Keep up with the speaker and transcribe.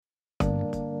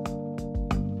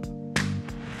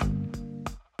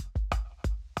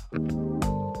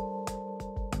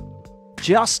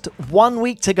just 1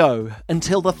 week to go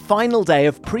until the final day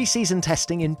of pre-season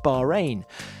testing in Bahrain.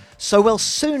 So we'll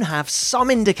soon have some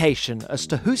indication as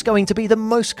to who's going to be the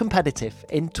most competitive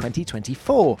in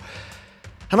 2024.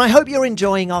 And I hope you're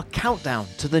enjoying our countdown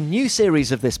to the new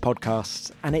series of this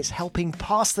podcast, and it's helping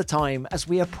pass the time as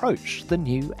we approach the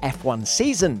new F1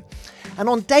 season. And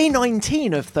on day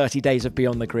 19 of 30 Days of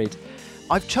Beyond the Grid,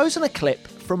 I've chosen a clip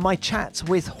from my chat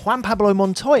with Juan Pablo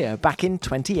Montoya back in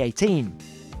 2018.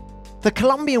 The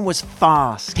Colombian was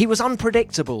fast, he was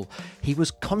unpredictable, he was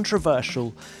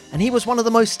controversial, and he was one of the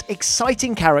most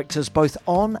exciting characters both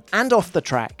on and off the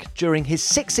track during his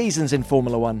 6 seasons in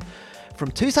Formula One, from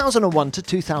 2001 to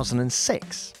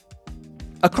 2006.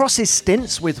 Across his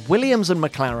stints with Williams and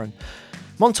McLaren,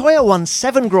 Montoya won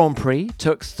 7 Grand Prix,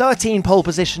 took 13 pole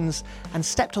positions, and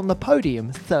stepped on the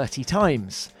podium 30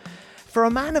 times. For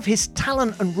a man of his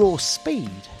talent and raw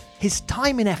speed, his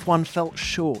time in F1 felt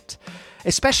short,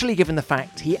 especially given the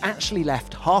fact he actually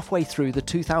left halfway through the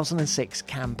 2006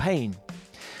 campaign.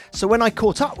 So when I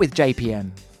caught up with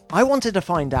JPM, I wanted to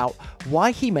find out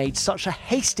why he made such a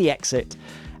hasty exit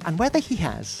and whether he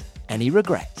has any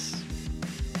regrets.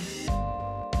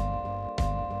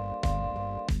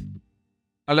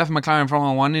 I left McLaren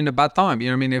Formula One in a bad time. You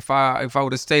know what I mean? If I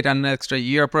would have stayed an extra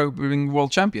year, I'd probably been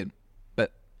world champion.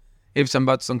 But ifs and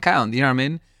buts don't count. You know what I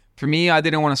mean? For me, I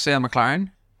didn't want to stay at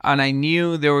McLaren, and I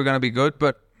knew they were going to be good,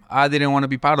 but I didn't want to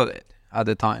be part of it at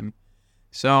the time.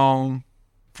 So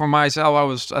for myself, I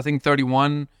was, I think,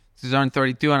 31 to turn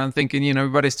 32, and I'm thinking, you know,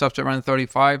 everybody stops around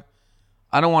 35.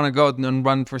 I don't want to go and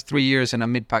run for 3 years in a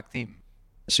mid-pack team.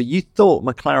 So you thought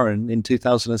McLaren in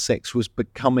 2006 was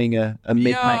becoming a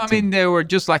mid-pack team? I mean, they were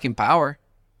just lacking power.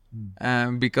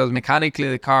 Because mechanically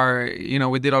the car, you know,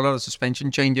 we did a lot of suspension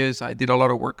changes. I did a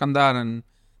lot of work on that, and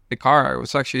the car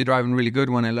was actually driving really good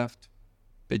when I left.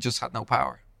 They just had no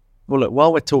power. Well, look,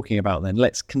 while we're talking about then,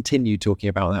 let's continue talking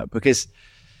about that, because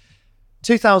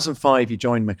 2005 you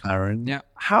joined McLaren. Yeah.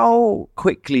 How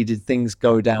quickly did things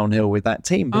go downhill with that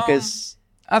team? Because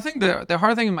I think the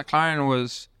hard thing in McLaren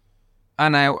was,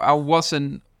 and I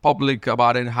wasn't public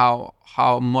about it, how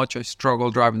much I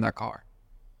struggled driving that car.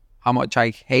 How much I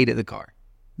hated the car.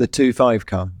 The 2.5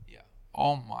 car. Yeah.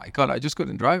 Oh my God, I just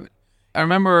couldn't drive it. I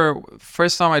remember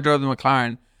first time I drove the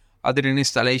McLaren, I did an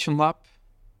installation lap,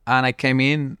 and I came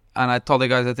in and I told the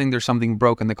guys, I think there's something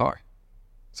broke in the car.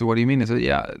 So what do you mean? I said,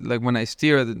 yeah, like when I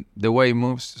steer, the way it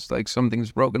moves, it's like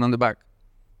something's broken on the back.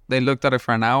 They looked at it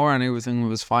for an hour and everything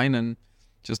was fine, and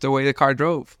just the way the car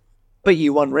drove. But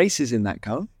you won races in that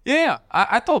car. Yeah,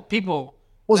 I told people...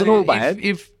 Wasn't all bad.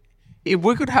 If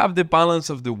we could have the balance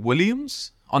of the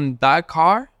Williams on that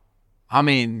car, I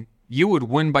mean, you would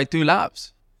win by 2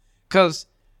 laps. Because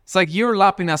it's like you're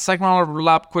lapping a second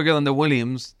lap quicker than the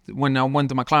Williams when I went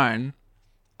to McLaren.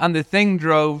 And the thing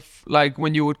drove like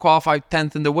when you would qualify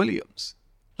 10th in the Williams.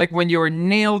 Like when you were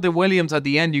nailed the Williams at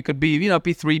the end, you could be, you know,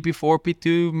 P3, P4,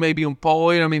 P2, maybe on pole.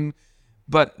 I mean,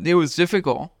 but it was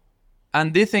difficult.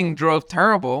 And this thing drove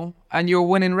terrible, and you're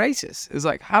winning races. It's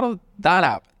like, how did that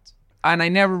happen? And I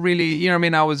never really, you know what I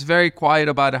mean, I was very quiet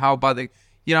about how bad the,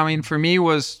 you know what I mean, for me it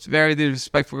was very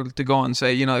disrespectful to go and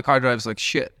say, you know, the car drives like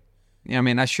shit. You know what I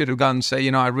mean, I should have gone and say, you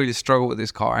know, I really struggle with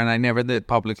this car, and I never did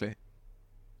publicly.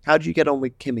 How did you get on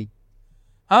with Kimi?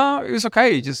 It was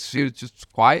okay. He was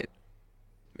just quiet.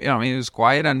 You know what I mean, he was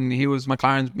quiet, and he was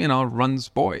McLaren's, you know, runs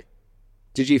boy.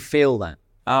 Did you feel that?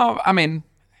 Oh, I mean,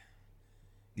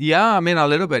 yeah, I mean, a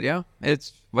little bit, yeah.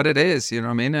 It's what it is, you know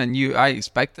what I mean? And I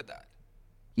expected that.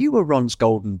 You were Ron's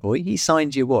golden boy. He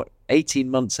signed you, 18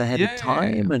 months ahead of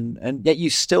time? Yeah. And yet you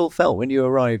still felt when you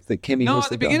arrived that Kimi was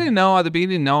the guy? At the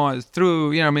beginning, no. It was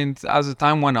through, you know what I mean, as the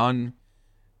time went on,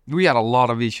 we had a lot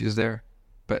of issues there.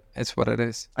 But it's what it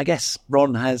is. I guess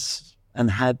Ron has and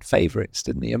had favourites,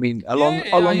 didn't he? I mean,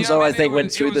 Alonso, I think,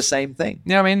 went through the same thing.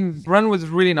 Yeah, I mean, Ron was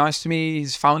really nice to me.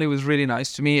 His family was really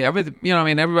nice to me. Everything, you know, I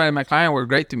mean, everybody in McLaren were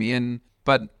great to me.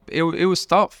 But it was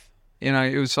tough. You know,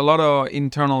 it was a lot of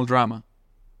internal drama.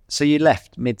 So you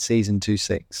left mid-season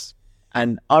 2.6.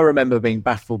 And I remember being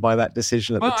baffled by that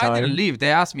decision at the time. I didn't leave.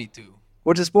 They asked me to.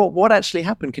 What actually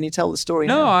happened? Can you tell the story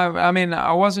now? I mean,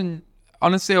 I wasn't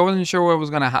sure what was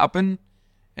going to happen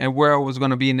and where I was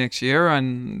going to be next year.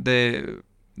 And the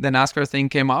NASCAR thing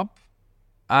came up,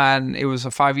 and it was a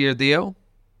 5-year deal.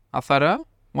 I thought,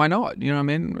 why not? You know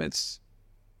what I mean? It's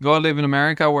go live in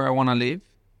America where I want to live.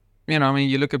 You know what I mean?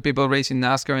 You look at people racing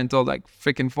NASCAR until like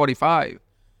freaking 45.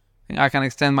 I can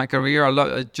extend my career.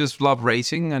 I just love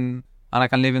racing, and I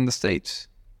can live in the States.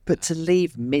 But to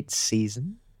leave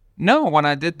mid-season? No, when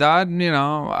I did that, you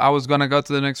know, I was going to go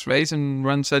to the next race, and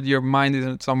Ron said, your mind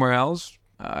is somewhere else.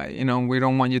 You know, we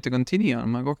don't want you to continue.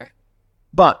 I'm like, okay.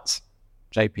 But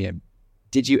JPM,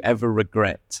 did you ever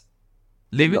regret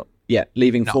Leaving?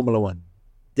 leaving No. Formula One?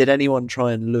 Did anyone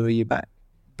try and lure you back?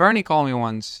 Bernie called me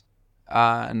once,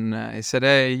 and he said,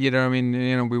 "Hey,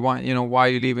 we want, why are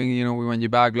you leaving? We want you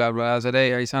back, blah blah." I said,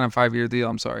 "Hey, I signed a 5-year deal.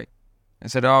 I'm sorry." I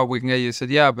said, "Oh, we can get you." He said,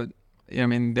 "Yeah, but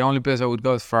the only place I would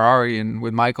go is Ferrari, and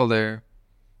with Michael there,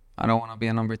 I don't want to be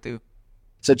a number 2."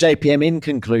 So JPM, in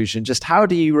conclusion, just how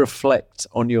do you reflect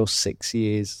on your 6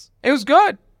 years? It was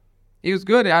good. It was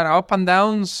good. It had up and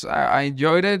downs. I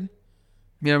enjoyed it.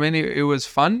 It was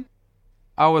fun.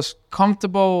 I was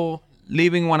comfortable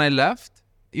leaving when I left.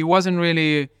 It wasn't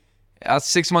really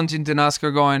 6 months into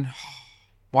NASCAR going,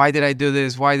 why did I do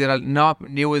this? Why did I not?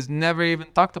 It was never even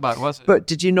talked about, was it? But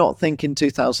did you not think in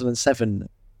 2007,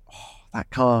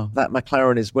 that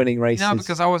McLaren is winning races? No,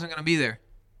 because I wasn't going to be there.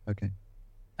 Okay.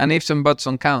 And ifs and buts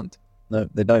don't count. No,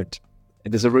 they don't.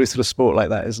 It is a ruthless sport like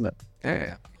that, isn't it?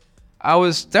 Yeah. I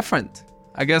was different.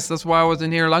 I guess that's why I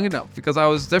wasn't here long enough, because I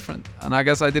was different. And I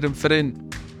guess I didn't fit in.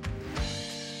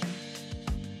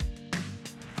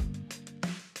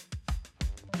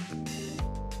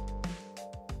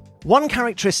 One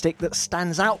characteristic that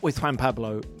stands out with Juan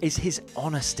Pablo is his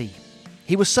honesty.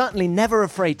 He was certainly never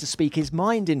afraid to speak his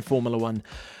mind in Formula One,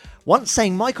 once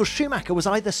saying Michael Schumacher was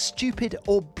either stupid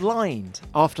or blind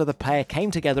after the pair came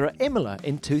together at Imola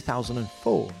in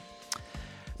 2004.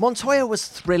 Montoya was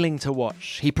thrilling to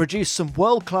watch. He produced some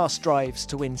world-class drives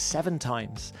to win 7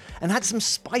 times and had some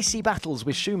spicy battles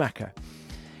with Schumacher.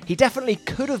 He definitely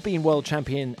could have been world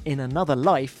champion in another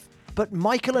life, but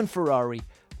Michael and Ferrari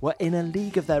were in a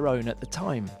league of their own at the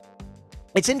time.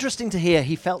 It's interesting to hear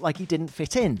he felt like he didn't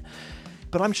fit in,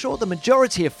 but I'm sure the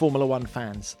majority of Formula One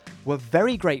fans were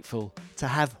very grateful to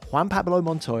have Juan Pablo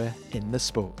Montoya in the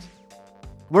sport.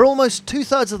 We're almost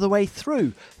 2/3 of the way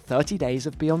through 30 days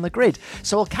of Beyond the Grid,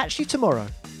 so I'll catch you tomorrow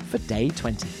for day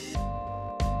 20.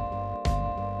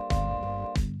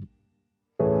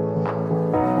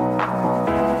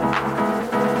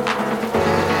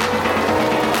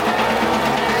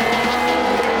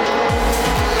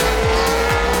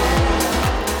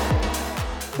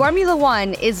 Formula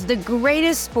One is the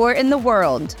greatest sport in the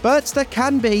world. But there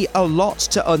can be a lot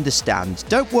to understand.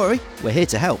 Don't worry, we're here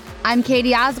to help. I'm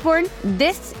Katie Osborne.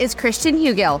 This is Christian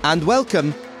Hugill. And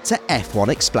welcome to F1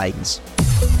 Explains.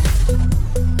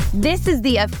 This is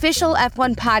the official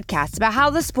F1 podcast about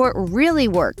how the sport really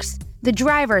works. The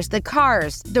drivers, the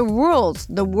cars, the rules,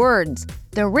 the words,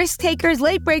 the risk takers,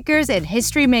 late breakers, and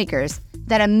history makers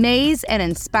that amaze and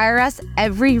inspire us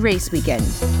every race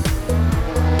weekend.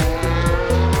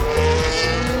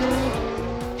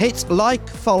 Hit like,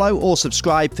 follow, or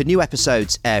subscribe for new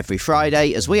episodes every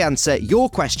Friday as we answer your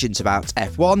questions about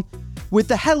F1 with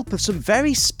the help of some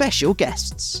very special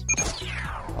guests.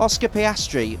 Oscar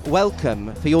Piastri,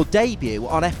 welcome for your debut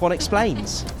on F1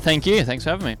 Explains. Thank you. Thanks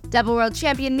for having me. Double world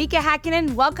champion Mika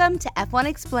Häkkinen, welcome to F1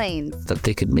 Explains.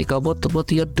 Take it, Mika.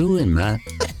 What are you doing, man?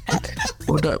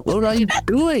 What are you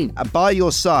doing? And by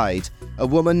your side, a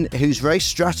woman whose race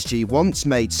strategy once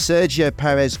made Sergio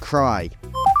Perez cry.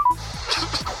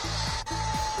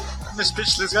 I'm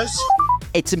speechless, guys.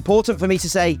 It's important for me to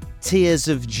say tears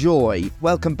of joy.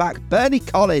 Welcome back, Bernie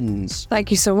Collins.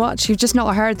 Thank you so much. You've just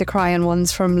not heard the crying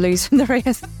ones from losing the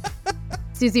race.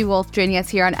 Susie Wolf joining us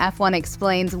here on F1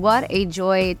 Explains. What a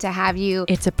joy to have you.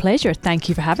 It's a pleasure. Thank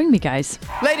you for having me, guys.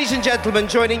 Ladies and gentlemen,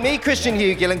 joining me, Christian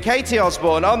Hugill and Katie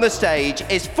Osborne on the stage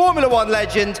is Formula One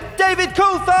legend, David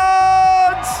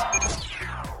Coulthard!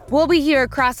 We'll be here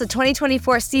across the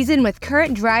 2024 season with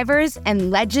current drivers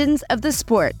and legends of the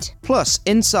sport. Plus,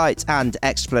 insight and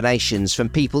explanations from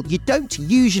people you don't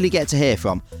usually get to hear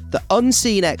from, the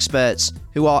unseen experts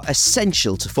who are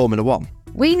essential to Formula One.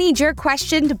 We need your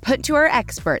question to put to our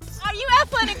experts. Are you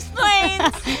F1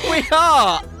 Explains? We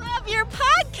are! I love your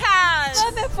podcast.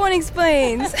 Love F1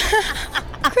 Explains.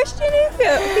 Christian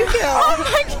Hugill. Oh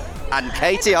my God. And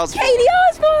Katie Osborne. Katie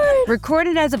Osborne. Record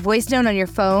it as a voice note on your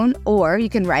phone, or you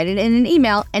can write it in an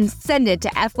email and send it to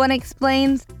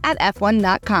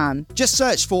f1explains@f1.com. Just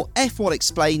search for F1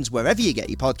 Explains wherever you get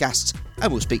your podcasts,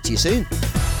 and we'll speak to you soon.